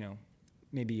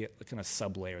 maybe a kind of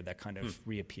sub-layer that kind of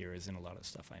reappears in a lot of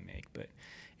stuff I make. But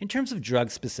in terms of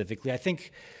drugs specifically, I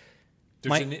think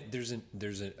I want to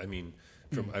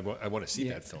see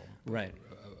that film. Right.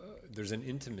 There's an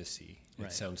intimacy, it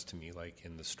Right. sounds to me like,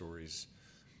 in the stories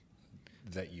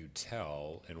that you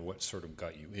tell, and what sort of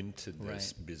got you into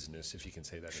this business, if you can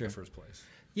say that in the first place.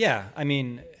 Yeah, I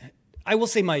mean, I will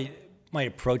say my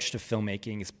approach to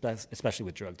filmmaking, especially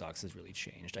with drug docs, has really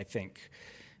changed. I think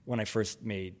when I first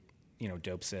made,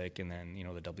 Dope Sick, and then,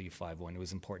 the W5 one, it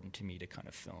was important to me to kind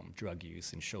of film drug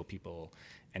use and show people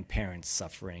and parents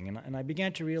suffering. And I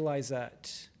began to realize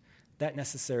that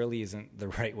necessarily isn't the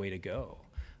right way to go.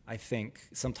 I think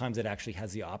sometimes it actually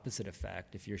has the opposite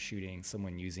effect if you're shooting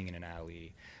someone using in an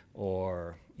alley,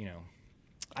 or,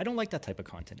 I don't like that type of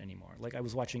content anymore. Like, I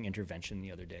was watching Intervention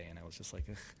the other day, and I was just like,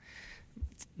 ugh,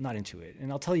 not into it.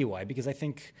 And I'll tell you why, because I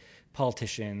think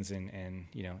politicians and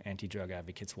anti-drug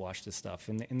advocates watch this stuff,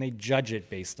 and they judge it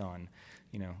based on,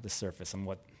 the surface and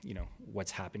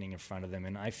what's happening in front of them.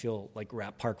 And I feel like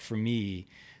Rat Park, for me,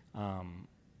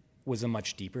 was a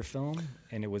much deeper film,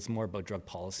 and it was more about drug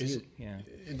policy.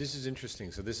 And this is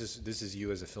interesting. So this is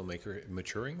you as a filmmaker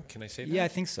maturing. Can I say that? Yeah, I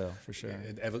think so, for sure.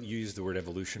 You used the word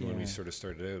evolution when we sort of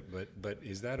started out, but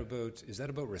is that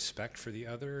about respect for the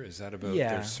other? Is that about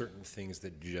there's certain things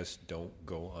that just don't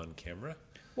go on camera?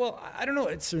 Well, I don't know.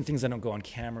 It's certain things that don't go on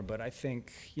camera, but I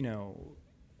think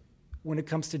when it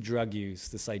comes to drug use,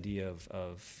 this idea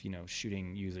of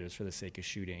shooting users for the sake of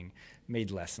shooting made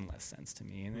less and less sense to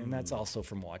me, and that's also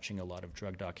from watching a lot of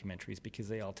drug documentaries, because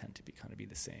they all tend to be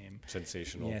the same.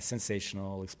 Sensational. Yeah,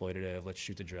 sensational, exploitative. Let's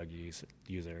shoot the drug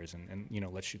users, and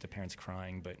let's shoot the parents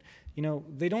crying. But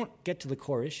they don't get to the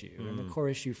core issue, and the core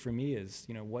issue for me is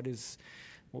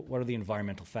what are the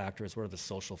environmental factors? What are the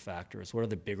social factors? What are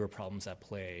the bigger problems at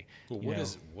play? Well,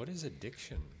 what is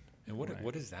addiction? And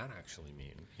what does that actually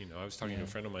mean? I was talking to a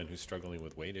friend of mine who's struggling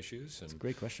with weight issues. And, it's a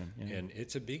great question. Yeah. And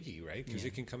it's a biggie, right? Because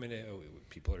it can come in.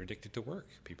 People are addicted to work.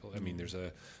 People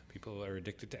are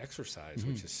addicted to exercise,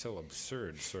 which is so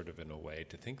absurd, sort of in a way,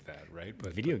 to think that, right?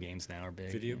 But video games now are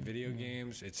big. Video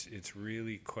games. It's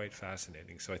really quite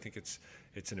fascinating. So I think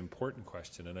it's an important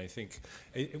question. And I think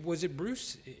was it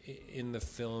Bruce in the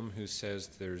film who says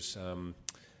there's.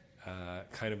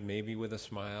 Kind of maybe with a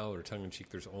smile or tongue-in-cheek,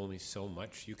 there's only so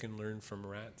much you can learn from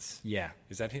rats. Yeah.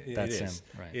 Is that him? That's it is.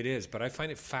 him, right. It is, but I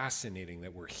find it fascinating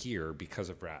that we're here because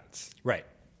of rats. Right.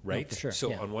 Right? No, for sure.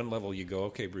 So on one level you go,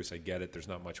 okay, Bruce, I get it. There's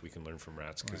not much we can learn from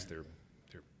rats because they're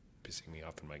pissing me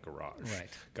off in my garage. Right.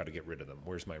 Got to get rid of them.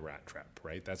 Where's my rat trap,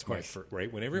 right? That's my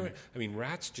right? When everyone,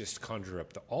 rats just conjure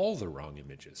up all the wrong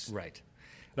images. Right.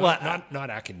 Not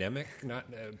academic, not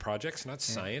projects, not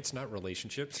science, not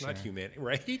relationships, not humanity,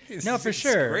 right? For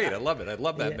sure. Great. I love it. I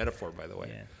love that metaphor, by the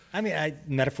way. Yeah.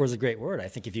 Metaphor is a great word. I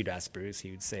think if you'd ask Bruce,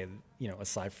 he would say,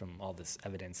 aside from all this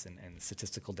evidence and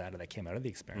statistical data that came out of the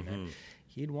experiment,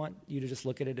 he'd want you to just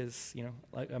look at it as,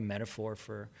 like a metaphor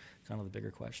for kind of the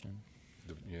bigger question.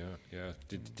 Yeah.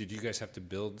 Did you guys have to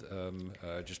build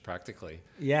just practically?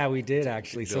 Yeah, we did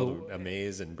actually. Build a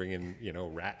maze and bring in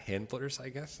rat handlers, I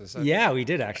guess. Yeah, we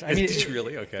did actually. Did you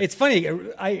really? Okay. It's funny.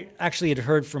 I actually had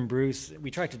heard from Bruce. We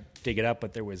tried to dig it up,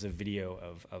 but there was a video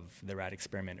of the rat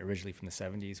experiment originally from the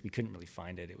 70s. We couldn't really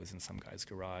find it. It was in some guy's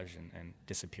garage and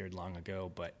disappeared long ago.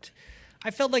 But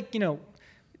I felt like to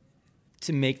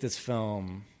make this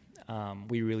film,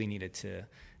 we really needed to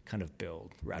kind of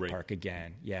build Rat Park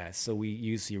again. Yeah, so we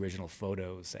used the original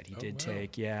photos that he did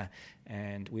take. Yeah,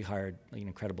 and we hired an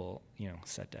incredible,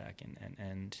 set deck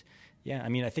and yeah.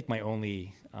 I think my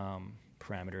only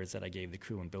parameters that I gave the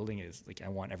crew in building is I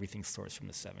want everything sourced from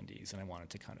the 70s, and I want it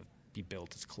to kind of be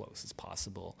built as close as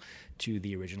possible to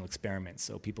the original experiment,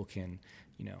 so people can,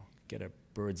 get a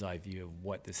bird's eye view of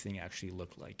what this thing actually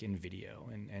looked like in video.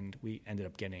 And we ended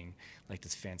up getting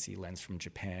this fancy lens from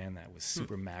Japan that was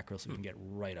super macro, so we can get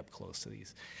right up close to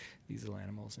these little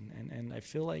animals. And I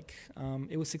feel like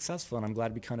it was successful, and I'm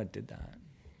glad we kind of did that.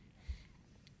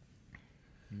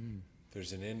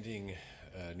 There's an ending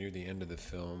near the end of the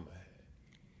film.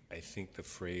 I think the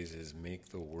phrase is "make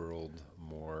the world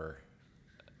more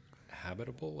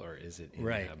habitable," or is it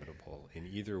inhabitable? In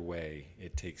either way,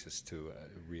 it takes us to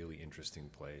a really interesting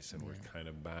place, and we're kind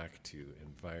of back to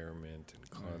environment and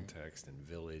context and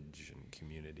village and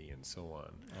community and so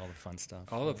on. All the fun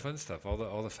stuff. All the fun stuff,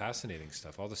 all the fascinating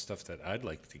stuff, all the stuff that I'd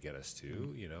like to get us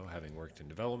to, having worked in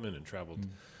development and traveled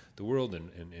the world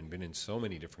and been in so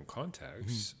many different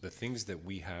contexts, the things that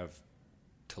we have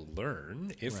to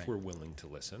learn if we're willing to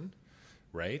listen.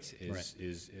 Right?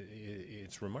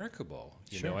 It's remarkable.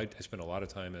 I spent a lot of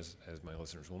time, as my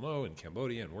listeners will know, in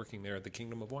Cambodia and working there at the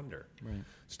Kingdom of Wonder. Right.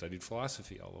 Studied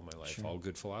philosophy all of my life. Sure. All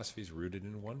good philosophy is rooted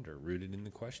in wonder, rooted in the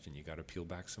question. You got to peel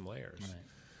back some layers.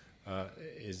 Right.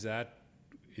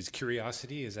 Is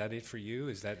curiosity? Is that it for you?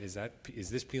 Is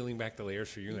this peeling back the layers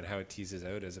for you, and how it teases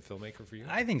out as a filmmaker for you?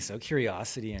 I think so.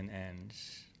 Curiosity and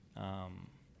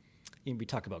we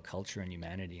talk about culture and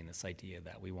humanity and this idea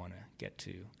that we want to get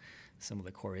to some of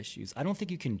the core issues. I don't think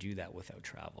you can do that without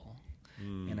travel.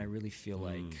 And I really feel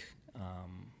like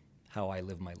how I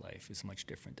live my life is much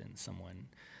different than someone,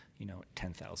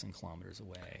 10,000 kilometers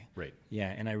away. Right.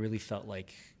 Yeah, and I really felt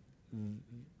like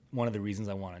one of the reasons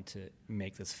I wanted to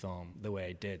make this film the way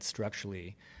I did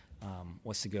structurally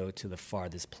was to go to the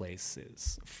farthest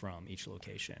places from each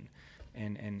location.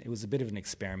 And it was a bit of an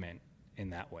experiment in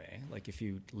that way. If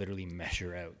you literally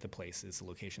measure out the places, the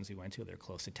locations we went to, they're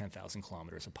close to 10,000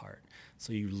 kilometers apart.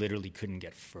 So you literally couldn't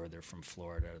get further from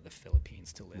Florida or the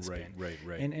Philippines to Lisbon. Right.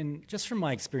 And just from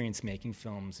my experience making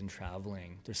films and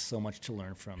traveling, there's so much to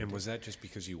learn from. And was that just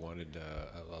because you wanted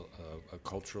a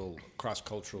cultural,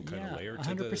 cross-cultural kind of layer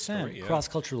to the story? Yeah, 100%.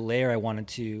 Cross-cultural layer I wanted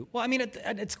to... Well,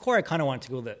 at its core, I kind of wanted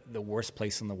to go the worst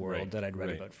place in the world that I'd read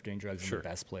about for doing drugs, and the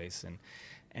best place. And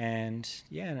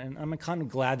I'm kind of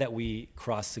glad that we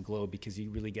crossed the globe, because you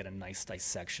really get a nice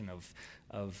dissection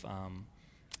of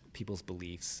people's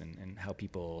beliefs and how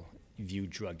people view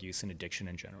drug use and addiction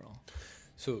in general.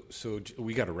 So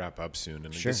we got to wrap up soon,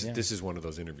 and Sure, this is one of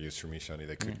those interviews for me, Shawnee,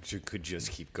 that could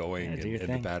just keep going, and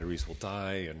the batteries will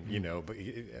die, and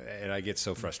and I get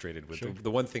so frustrated with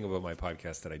the one thing about my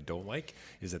podcast that I don't like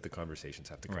is that the conversations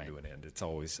have to come to an end. It's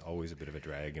always a bit of a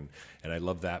drag, and I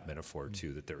love that metaphor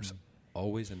too. That there's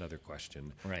always another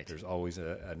question. Right. There's always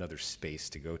another space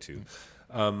to go to.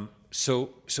 So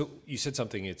you said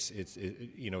something. It's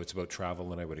about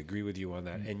travel, and I would agree with you on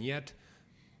that, and yet.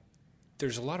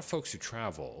 There's a lot of folks who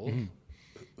travel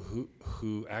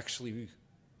who actually,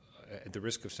 at the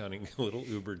risk of sounding a little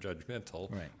uber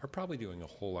judgmental, are probably doing a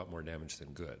whole lot more damage than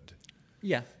good.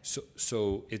 Yeah.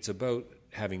 So it's about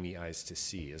having the eyes to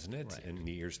see, isn't it? Right. And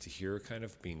the ears to hear, kind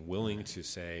of being willing to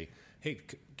say, hey,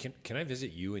 can I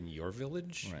visit you in your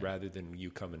village rather than you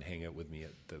come and hang out with me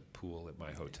at the pool at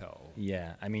my hotel?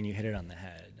 Yeah, I mean, you hit it on the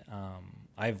head.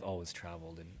 I've always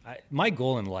traveled, and my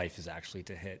goal in life is actually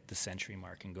to hit the century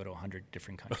mark and go to 100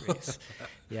 different countries.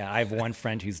 I have one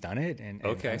friend who's done it, and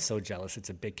I'm so jealous. It's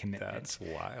a big commitment. That's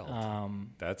wild.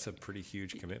 That's a pretty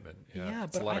huge commitment. Yeah,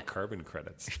 it's a lot of carbon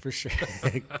credits. For sure.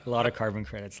 A lot of carbon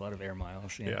credits, a lot of air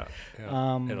miles. Yeah.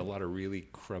 And a lot of really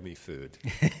crummy food.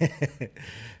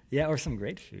 Yeah, or some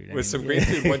great food. With some great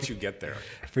food once you get there.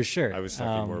 For sure. I was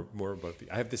talking more about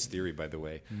I have this theory, by the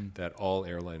way, that all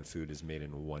airline food is made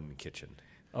in one kitchen.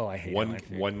 Oh, I hate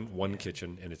one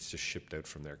kitchen, and it's just shipped out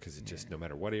from there because it just no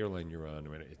matter what airline you're on,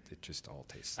 it just all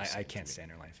tastes. I can't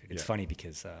stand airline food. It's funny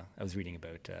because I was reading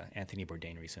about Anthony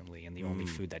Bourdain recently, and the only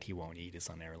food that he won't eat is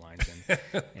on airlines,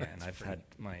 and I've had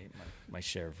my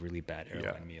share of really bad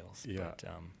airline meals. Yeah. But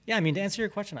I mean, to answer your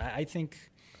question, I think.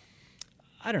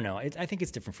 I don't know. I think it's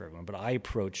different for everyone, but I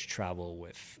approach travel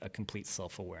with a complete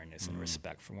self-awareness and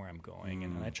respect for where I'm going,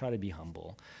 and I try to be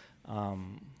humble.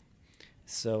 And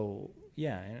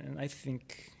I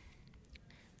think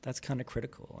that's kind of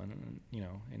critical,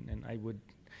 and I would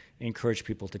encourage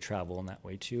people to travel in that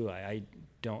way too. I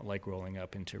don't like rolling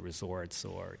up into resorts,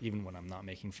 or even when I'm not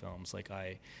making films. Like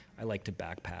I like to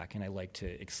backpack, and I like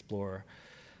to explore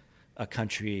a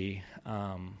country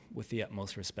with the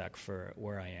utmost respect for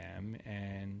where I am,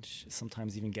 and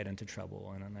sometimes even get into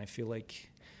trouble. And I feel like,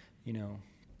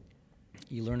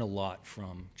 you learn a lot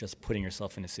from just putting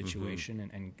yourself in a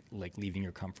situation and like leaving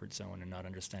your comfort zone and not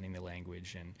understanding the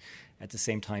language, and at the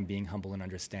same time being humble and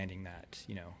understanding that,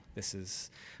 this is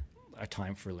a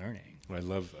time for learning. I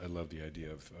love the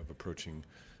idea of approaching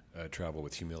travel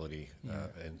with humility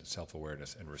and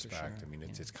self-awareness and respect. Sure. I mean,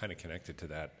 it's kind of connected to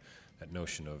that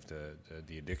notion of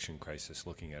the addiction crisis,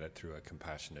 looking at it through a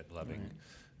compassionate, loving,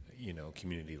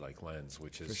 community-like lens,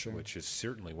 which is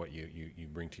certainly what you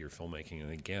bring to your filmmaking.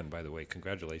 And again, by the way,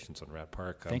 congratulations on Rat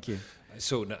Park. Thank you.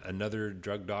 So another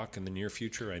drug doc in the near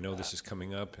future. I know this is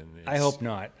coming up, and I hope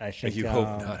not. I think you hope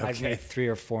not. Okay. I've made 3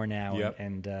 or 4 now,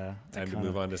 and time to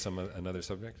move on to another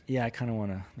subject. Yeah, I kind of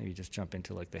want to maybe just jump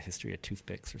into like the history of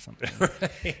toothpicks or something.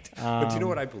 Right. But do you know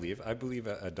what I believe? I believe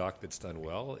a doc that's done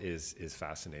well is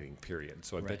fascinating. Period.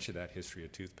 So I bet you that history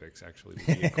of toothpicks actually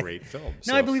would be a great film.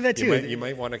 No, I believe that too. You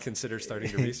might want to consider starting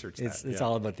to research that. It's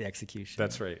all about the execution.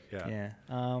 That's right. Yeah.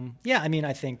 I mean,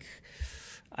 I think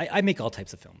I make all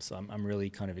types of films, so I'm really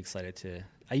kind of excited to.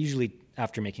 I usually,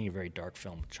 after making a very dark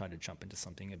film, try to jump into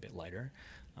something a bit lighter,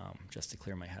 just to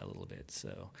clear my head a little bit.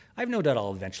 So I have no doubt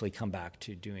I'll eventually come back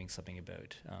to doing something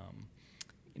about,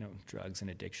 drugs and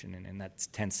addiction, and that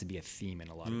tends to be a theme in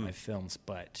a lot of my films.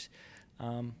 But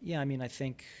I mean, I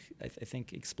think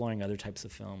exploring other types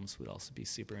of films would also be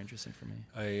super interesting for me.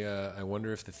 I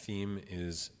wonder if the theme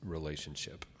is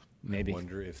relationship. Maybe. I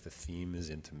wonder if the theme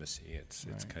is intimacy.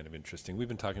 It's kind of interesting. We've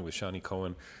been talking with Shawnee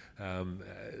Cohen.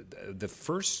 The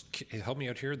first, help me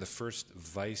out here, the first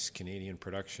Vice Canadian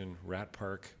production, Rat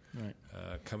Park,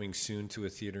 coming soon to a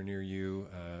theater near you,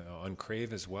 on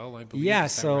Crave as well, I believe. Yeah,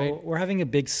 so we're having a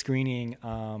big screening,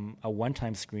 a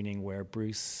one-time screening where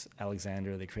Bruce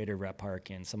Alexander, the creator of Rat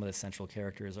Park, and some of the central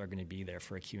characters are going to be there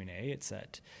for a Q&A. It's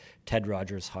at Ted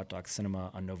Rogers Hot Dog Cinema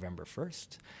on November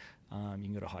 1st. You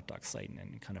can go to Hot Dog site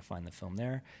and kind of find the film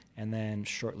there. And then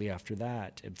shortly after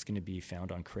that, it's going to be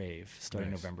found on Crave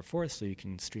starting November 4th, so you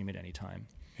can stream it anytime.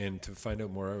 And to find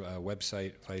out more,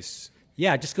 website, Vice?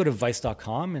 Yeah, just go to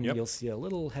vice.com and you'll see a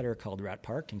little header called Rat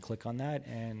Park, and click on that.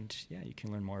 And you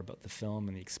can learn more about the film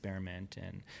and the experiment.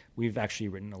 And we've actually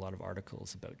written a lot of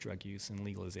articles about drug use and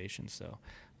legalization. So,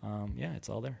 it's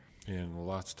all there. And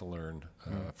lots to learn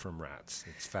from rats.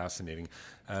 It's fascinating.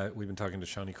 We've been talking to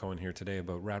Shawnee Cohen here today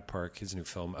about Rat Park, his new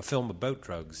film, a film about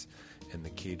drugs and the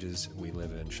cages we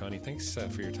live in. Shawnee, thanks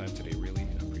for your time today. Really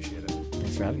appreciate it.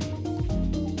 Thanks for having me.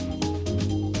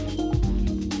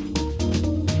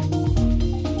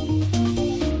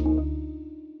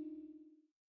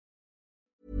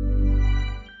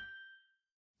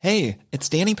 Hey, it's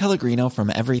Danny Pellegrino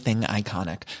from Everything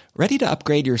Iconic. Ready to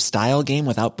upgrade your style game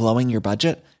without blowing your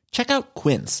budget? Check out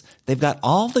Quince. They've got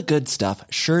all the good stuff,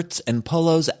 shirts and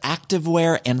polos,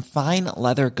 activewear, and fine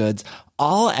leather goods,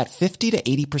 all at 50 to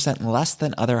 80% less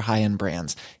than other high-end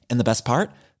brands. And the best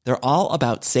part? They're all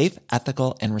about safe,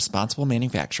 ethical, and responsible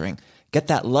manufacturing. Get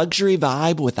that luxury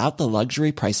vibe without the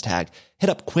luxury price tag. Hit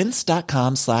up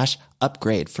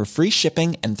quince.com/upgrade for free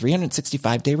shipping and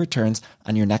 365-day returns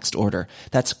on your next order.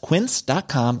 That's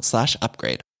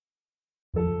quince.com/upgrade.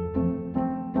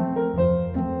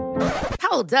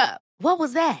 Hold up. What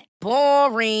was that?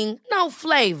 Boring. No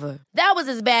flavor. That was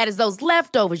as bad as those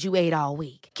leftovers you ate all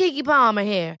week. Keke Palmer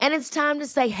here, and it's time to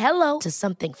say hello to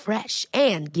something fresh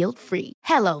and guilt-free.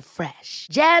 HelloFresh.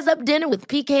 Jazz up dinner with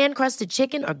pecan-crusted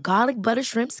chicken or garlic butter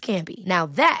shrimp scampi. Now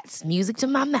that's music to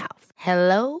my mouth.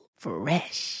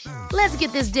 HelloFresh. Let's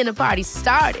get this dinner party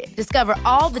started. Discover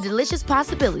all the delicious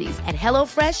possibilities at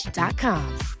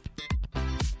HelloFresh.com.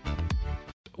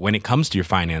 When it comes to your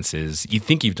finances, you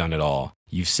think you've done it all.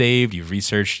 You've saved, you've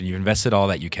researched, and you've invested all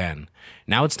that you can.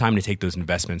 Now it's time to take those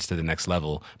investments to the next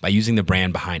level by using the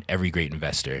brand behind every great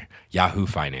investor, Yahoo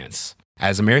Finance.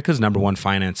 As America's #1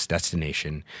 finance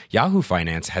destination, Yahoo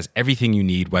Finance has everything you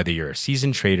need, whether you're a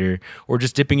seasoned trader or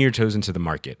just dipping your toes into the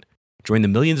market. Join the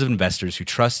millions of investors who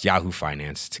trust Yahoo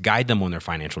Finance to guide them on their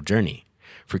financial journey.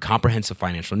 For comprehensive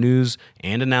financial news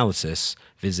and analysis,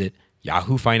 visit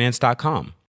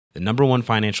yahoofinance.com, the #1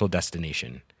 financial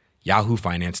destination,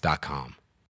 yahoofinance.com.